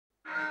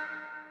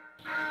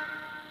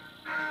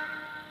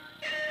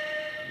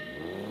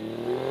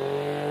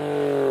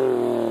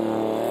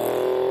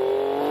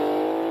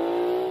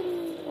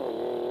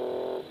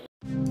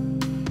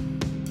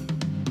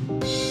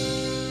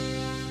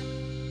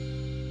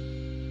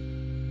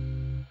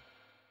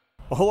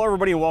Well, hello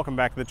everybody and welcome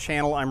back to the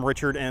channel. I'm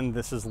Richard and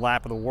this is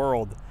Lap of the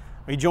World.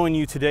 We join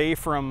you today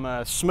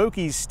from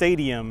Smokies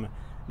Stadium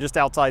just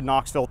outside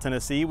Knoxville,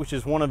 Tennessee, which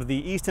is one of the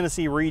East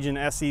Tennessee region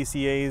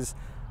SCCA's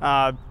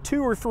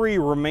 2 or 3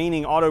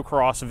 remaining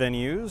autocross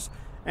venues.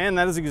 And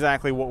that is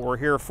exactly what we're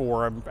here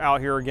for. I'm out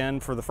here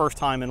again for the first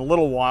time in a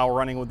little while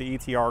running with the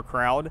ETR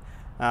crowd.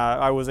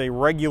 I was a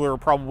regular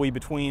probably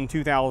between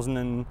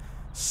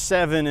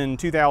 2007 and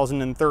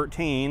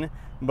 2013.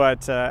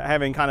 But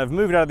having kind of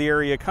moved out of the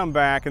area, come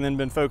back, and then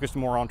been focused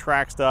more on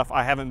track stuff,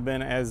 I haven't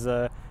been as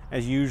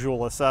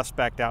usual a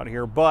suspect out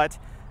here. But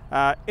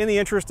in the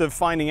interest of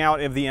finding out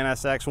if the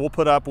NSX will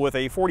put up with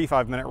a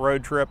 45-minute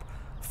road trip,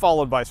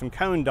 followed by some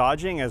cone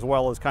dodging, as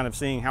well as kind of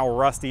seeing how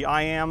rusty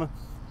I am,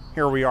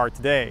 here we are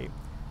today.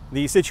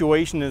 The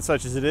situation is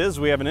such as it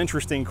is. We have an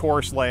interesting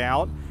course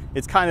layout.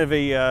 It's kind of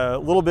a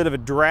little bit of a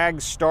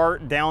drag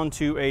start down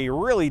to a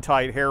really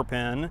tight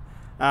hairpin.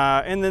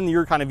 And then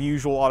your kind of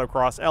usual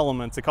autocross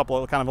elements, a couple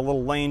of kind of a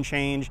little lane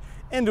change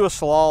into a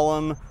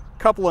slalom, a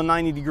couple of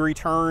 90-degree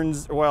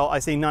turns, well, I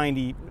say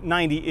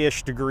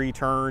 90-ish degree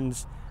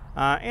turns,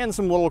 and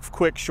some little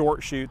quick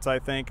short shoots, I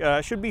think.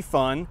 Should be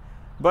fun.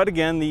 But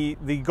again,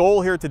 the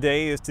goal here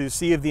today is to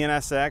see if the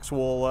NSX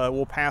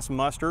will pass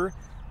muster.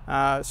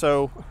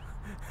 So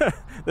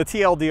the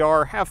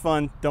TLDR, have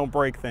fun, don't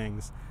break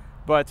things.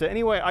 But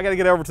anyway, I got to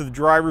get over to the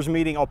driver's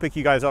meeting. I'll pick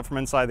you guys up from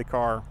inside the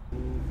car.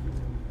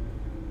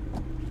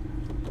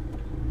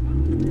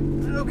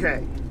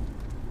 Okay.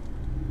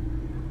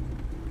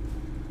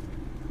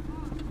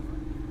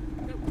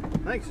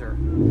 Thanks, sir.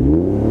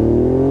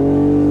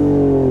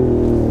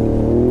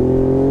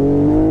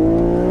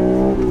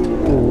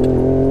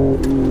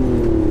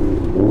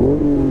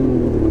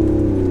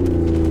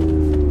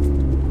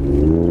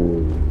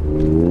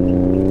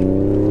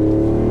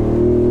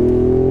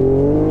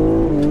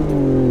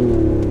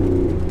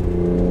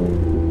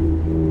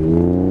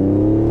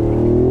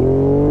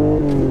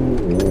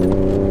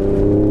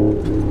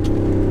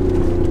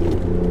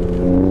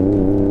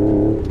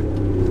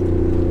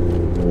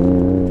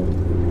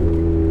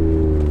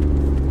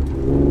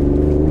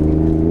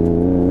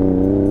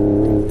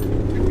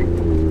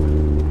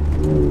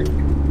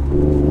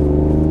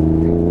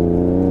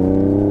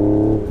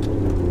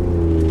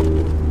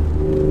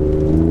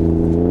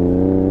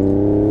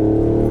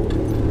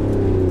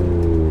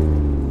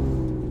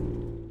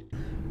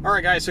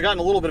 Alright guys, so got in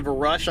a little bit of a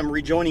rush. I'm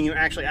rejoining you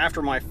actually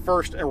after my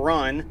first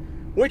run,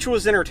 which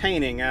was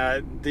entertaining.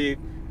 You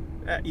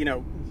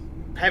know,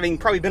 having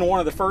probably been one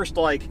of the first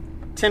like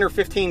 10 or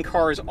 15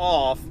 cars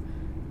off,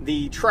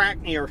 the track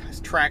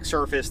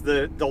surface,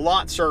 the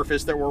lot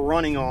surface that we're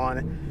running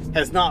on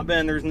has not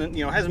been,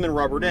 hasn't been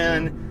rubbered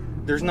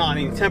in. There's not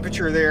any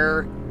temperature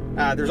there.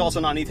 There's also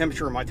not any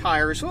temperature in my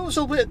tires, so it was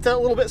a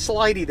little bit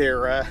slidey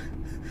there.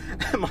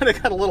 I might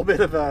have got a little bit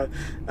of a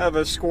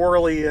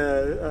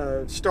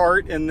squirrely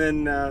start, and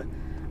then I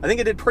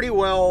think it did pretty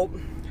well.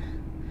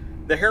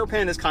 The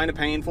hairpin is kind of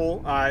painful.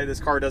 This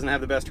car doesn't have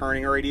the best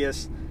turning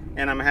radius,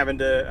 and I'm having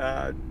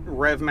to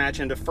rev match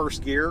into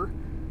first gear.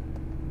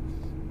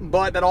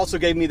 But that also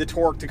gave me the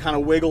torque to kind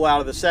of wiggle out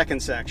of the second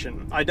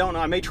section. I don't know.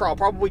 I'll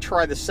probably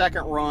try the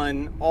second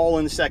run all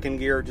in second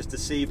gear just to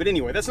see. But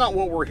anyway, that's not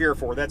what we're here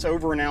for. That's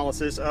over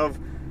analysis of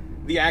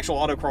the actual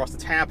autocross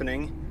that's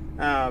happening.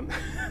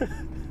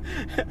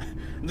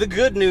 The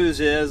good news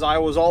is I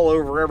was all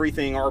over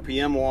everything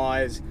RPM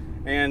wise,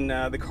 and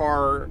the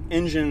car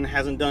engine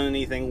hasn't done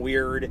anything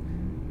weird,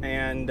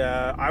 and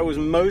I was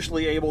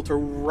mostly able to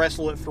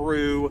wrestle it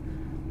through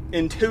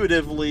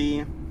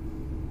intuitively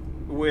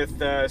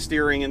with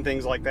steering and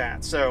things like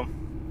that. So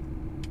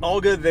all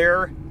good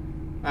there.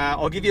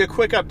 I'll give you a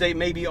quick update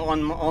maybe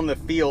on the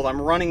field. I'm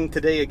running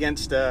today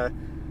against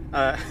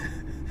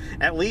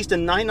at least a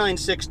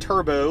 996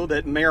 turbo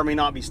that may or may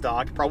not be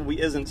stock,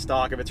 probably isn't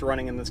stock if it's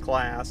running in this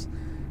class,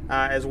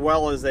 as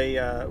well as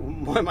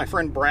my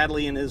friend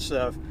Bradley and his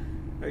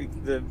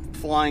the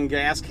flying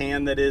gas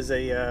can that is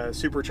a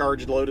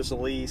supercharged Lotus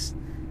Elise.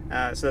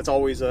 So that's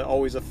always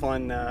a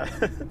fun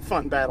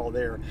fun battle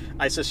there.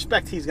 I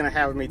suspect he's going to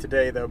have me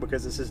today though,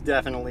 because this is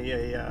definitely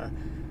a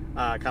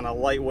kind of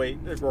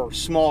lightweight or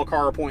small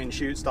car point and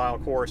shoot style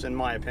course in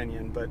my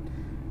opinion. But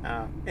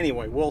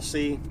anyway, we'll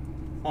see.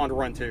 On to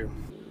run 2.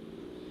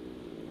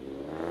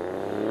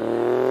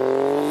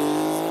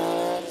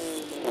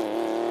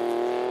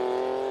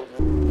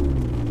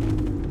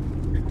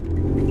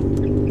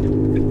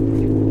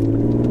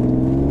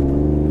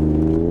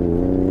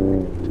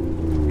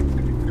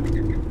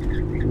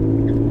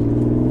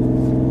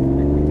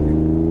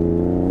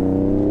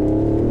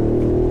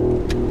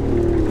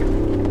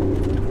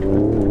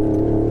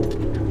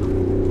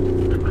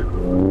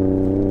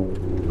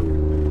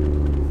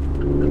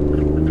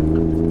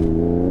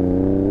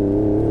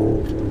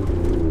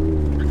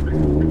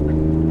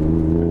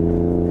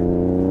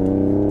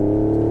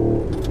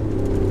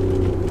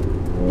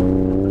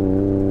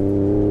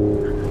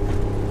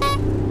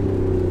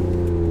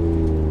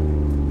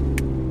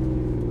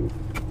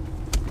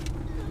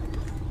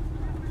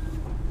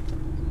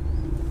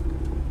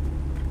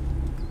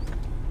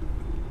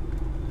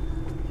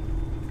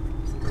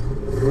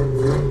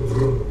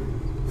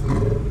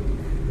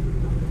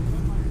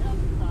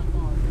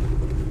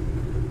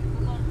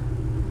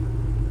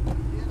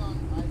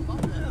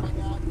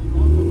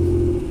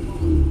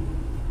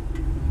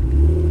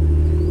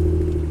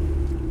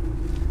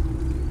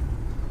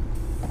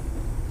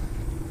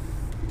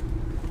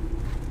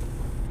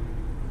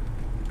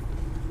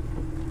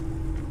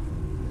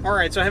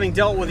 Alright, so having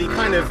dealt with the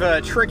kind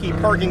of tricky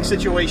parking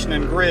situation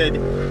in grid,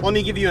 let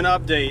me give you an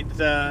update.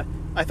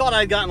 I thought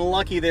I'd gotten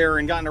lucky there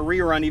and gotten a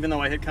rerun even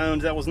though I hit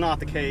cones. That was not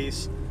the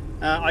case.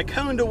 I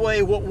coned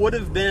away what would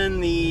have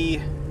been the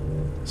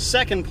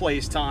second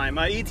place time.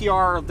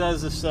 ETR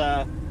does this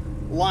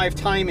live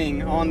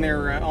timing on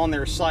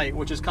their site,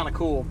 which is kind of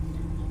cool.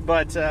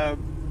 But yeah,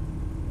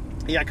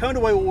 I coned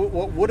away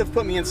what would have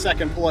put me in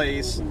second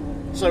place.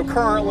 So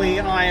currently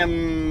I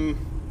am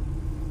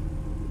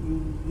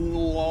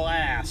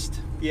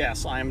last.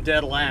 Yes, I am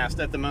dead last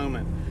at the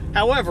moment.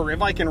 However,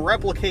 if I can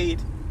replicate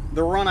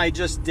the run I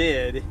just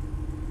did,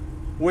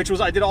 which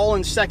was, I did all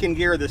in second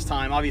gear this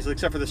time, obviously,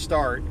 except for the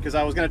start, because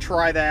I was going to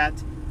try that,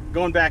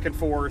 going back and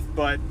forth,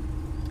 but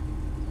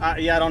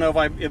yeah, I don't know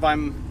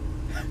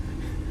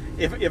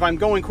if I'm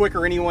going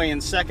quicker anyway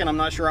in second. I'm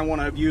not sure I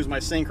want to abuse my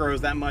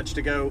synchros that much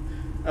to go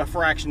a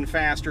fraction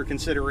faster,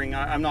 considering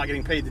I'm not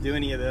getting paid to do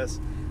any of this.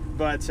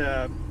 But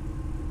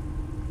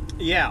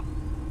yeah,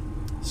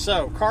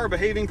 so car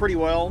behaving pretty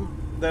well,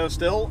 though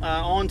still.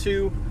 On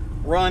to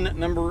run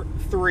number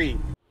 3.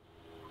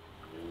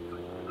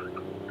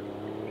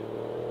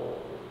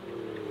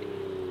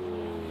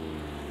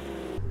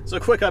 So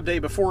quick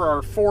update before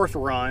our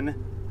 4th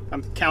run.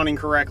 I'm counting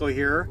correctly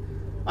here.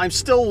 I'm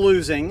still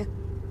losing,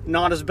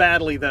 not as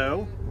badly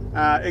though,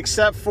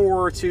 except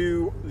for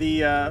to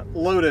the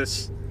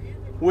Lotus,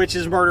 which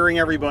is murdering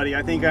everybody.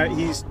 I think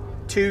he's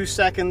 2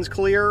 seconds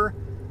clear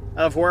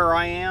of where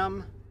I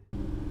am.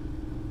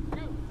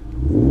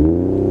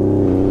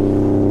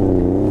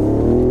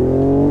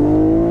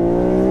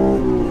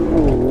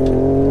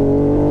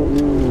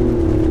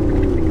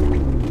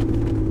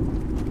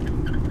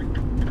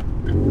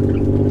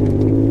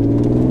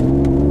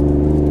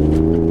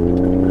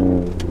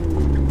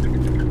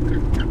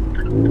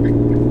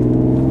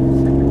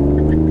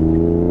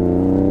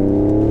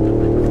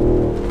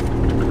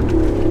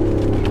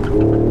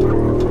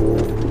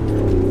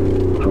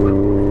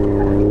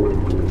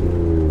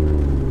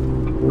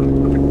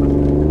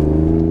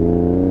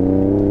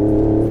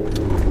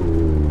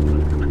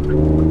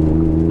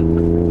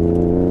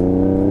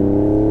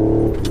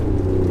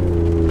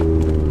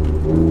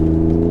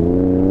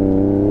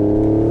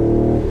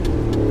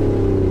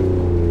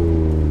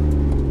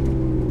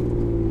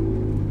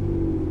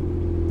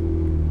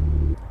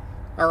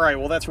 Alright,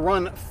 well that's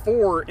run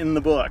 4 in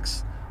the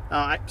books.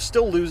 I'm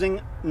still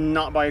losing,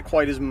 not by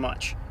quite as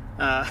much.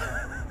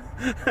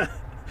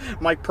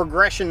 My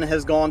progression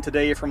has gone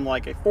today from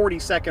like a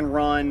 40-second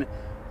run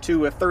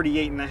to a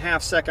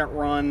 38.5-second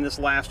run. This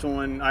last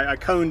one, I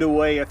coned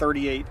away a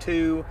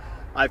 38.2.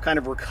 I've kind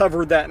of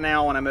recovered that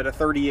now and I'm at a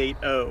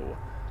 38.0.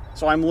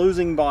 So I'm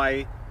losing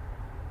by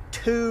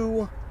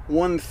 2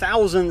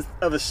 1,000th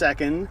of a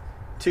second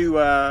to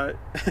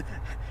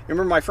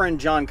remember my friend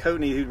John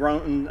Coatney, who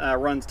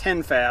runs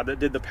 10Fab, that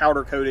did the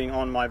powder coating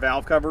on my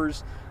valve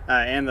covers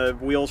and the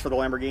wheels for the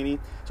Lamborghini.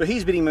 So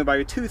he's beating me by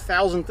a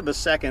 2,000th of a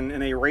second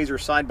in a Razor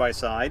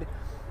side-by-side.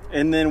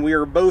 And then we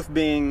are both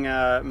being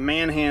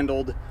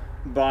manhandled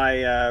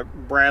by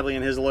Bradley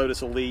and his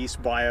Lotus Elise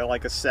by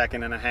like a 1.5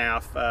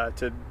 seconds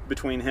to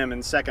between him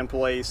and second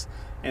place,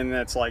 and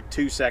that's like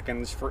 2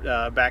 seconds for,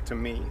 back to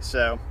me.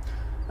 So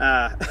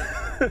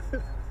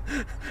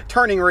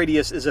turning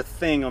radius is a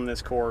thing on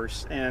this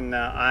course, and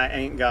I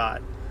ain't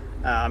got.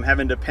 I'm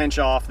having to pinch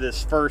off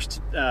this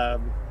first.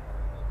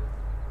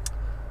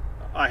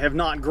 I have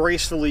not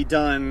gracefully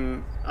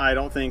done, I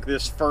don't think,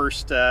 this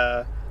first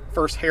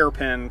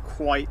hairpin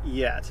quite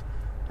yet.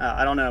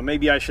 I don't know.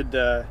 Maybe I should.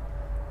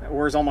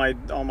 Where's all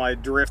my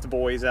drift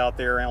boys out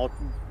there? And I'll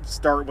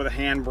start with a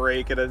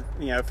handbrake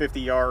at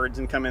 50 yards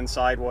and come in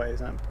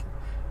sideways. I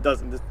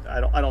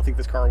don't think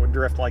this car would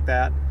drift like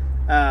that.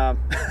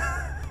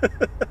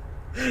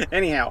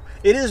 Anyhow,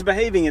 it is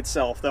behaving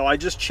itself though. I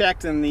just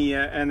checked, and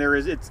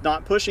it's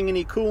not pushing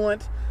any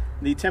coolant.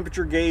 The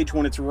temperature gauge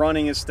when it's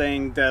running is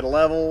staying dead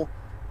level.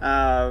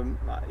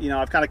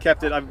 I've kind of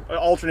kept it. I've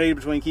alternated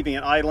between keeping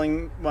it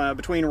idling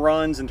between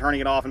runs and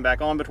turning it off and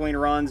back on between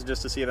runs,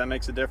 just to see if that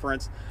makes a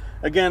difference.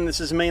 Again,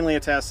 this is mainly a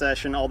test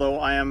session. Although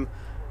I am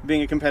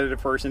being a competitive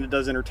person, it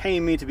does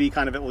entertain me to be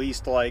kind of at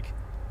least like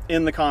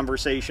in the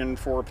conversation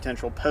for a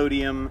potential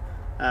podium,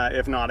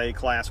 if not a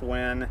class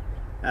win.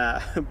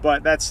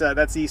 But that's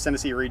the East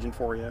Tennessee region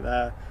for you.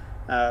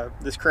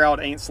 This crowd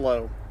ain't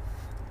slow.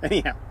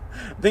 Anyhow,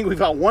 I think we've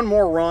got one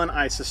more run,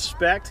 I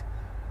suspect,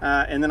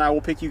 and then I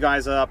will pick you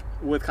guys up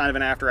with kind of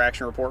an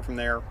after-action report from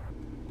there.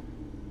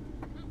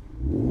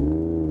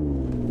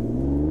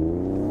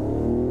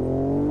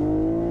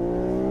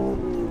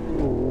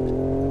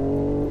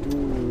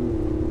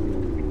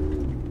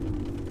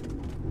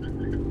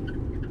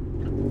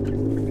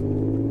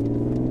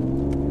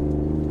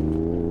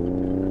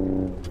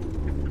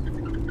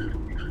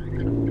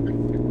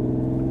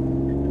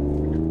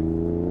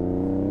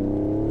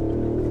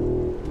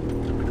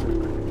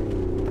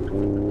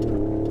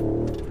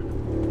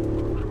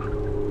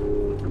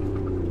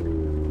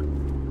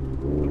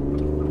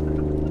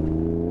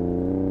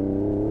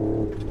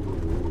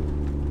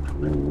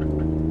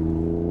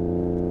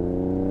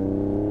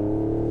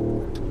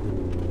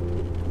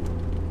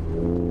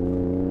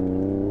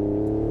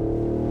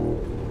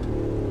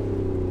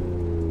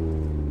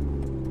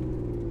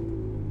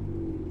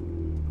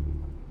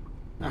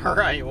 All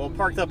right, well,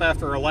 parked up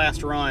after our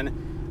last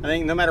run. I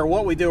think no matter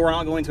what we do, we're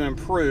not going to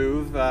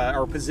improve,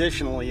 or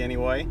positionally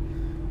anyway.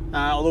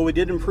 Although we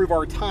did improve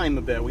our time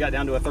a bit. We got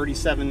down to a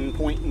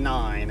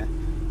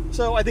 37.9.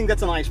 So I think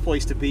that's a nice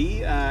place to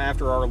be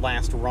after our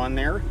last run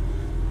there.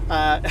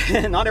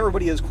 Not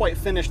everybody has quite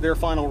finished their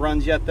final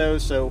runs yet though,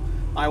 so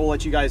I will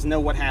let you guys know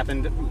what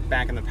happened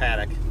back in the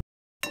paddock.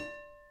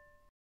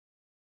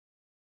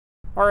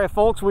 All right,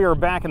 folks, we are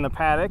back in the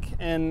paddock,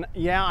 and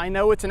yeah, I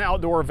know it's an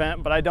outdoor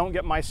event, but I don't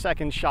get my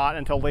second shot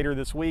until later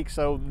this week,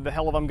 so the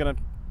hell if I'm gonna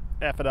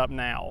F it up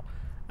now.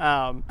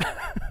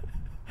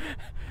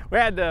 We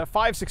had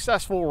 5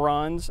 successful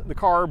runs. The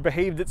car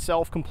behaved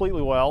itself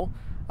completely well.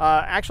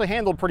 Actually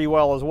handled pretty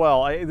well as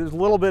well. There's a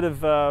little bit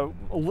of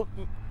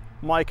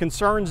my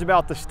concerns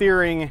about the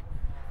steering.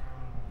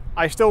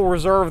 I still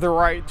reserve the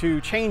right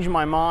to change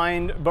my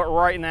mind, but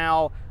right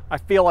now I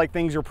feel like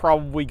things are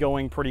probably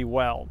going pretty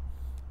well.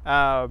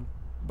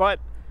 But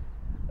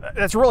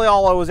that's really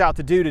all I was out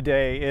to do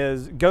today,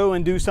 is go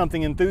and do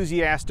something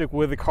enthusiastic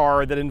with the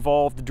car that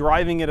involved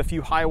driving it a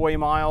few highway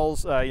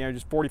miles, you know,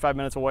 just 45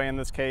 minutes away in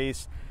this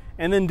case,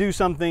 and then do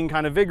something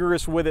kind of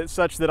vigorous with it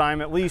such that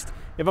I'm at least,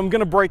 if I'm going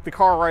to break the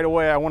car right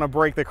away, I want to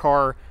break the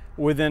car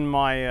within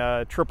my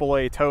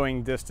AAA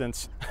towing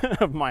distance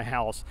of my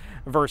house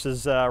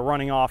versus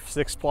running off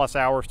 6+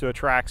 hours to a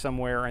track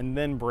somewhere and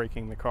then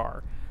breaking the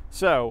car.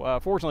 So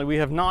fortunately we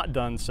have not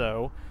done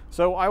so.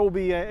 So I will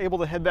be able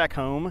to head back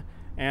home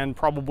and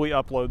probably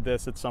upload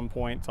this at some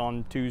point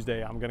on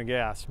Tuesday, I'm gonna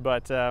guess.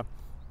 But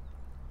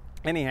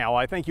anyhow,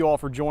 I thank you all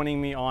for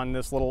joining me on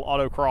this little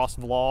autocross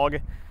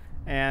vlog.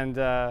 And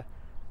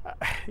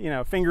you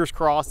know, fingers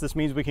crossed this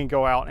means we can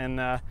go out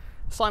and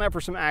sign up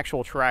for some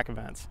actual track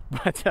events.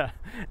 But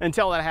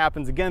until that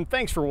happens, again,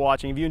 thanks for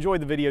watching. If you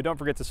enjoyed the video, don't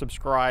forget to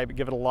subscribe,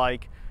 give it a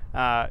like,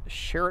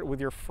 share it with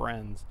your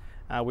friends.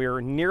 We are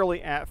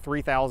nearly at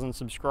 3,000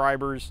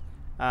 subscribers,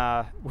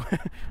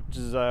 which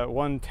is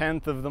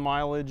 1/10 of the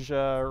mileage,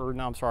 or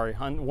no, I'm sorry,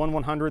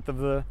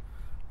 1/100th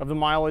of the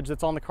mileage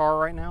that's on the car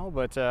right now.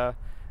 But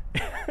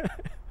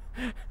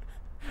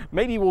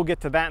maybe we'll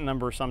get to that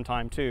number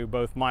sometime too,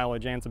 both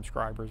mileage and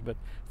subscribers. But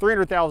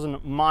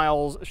 300,000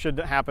 miles should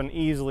happen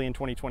easily in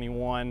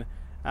 2021.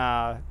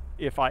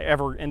 If I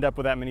ever end up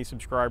with that many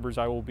subscribers,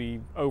 I will be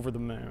over the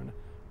moon.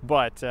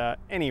 But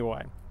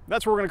anyway,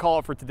 that's what we're going to call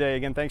it for today.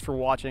 Again, thanks for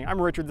watching. I'm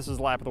Richard, this is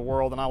Lap of the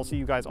World, and I will see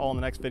you guys all in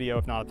the next video,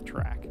 if not at the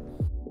track.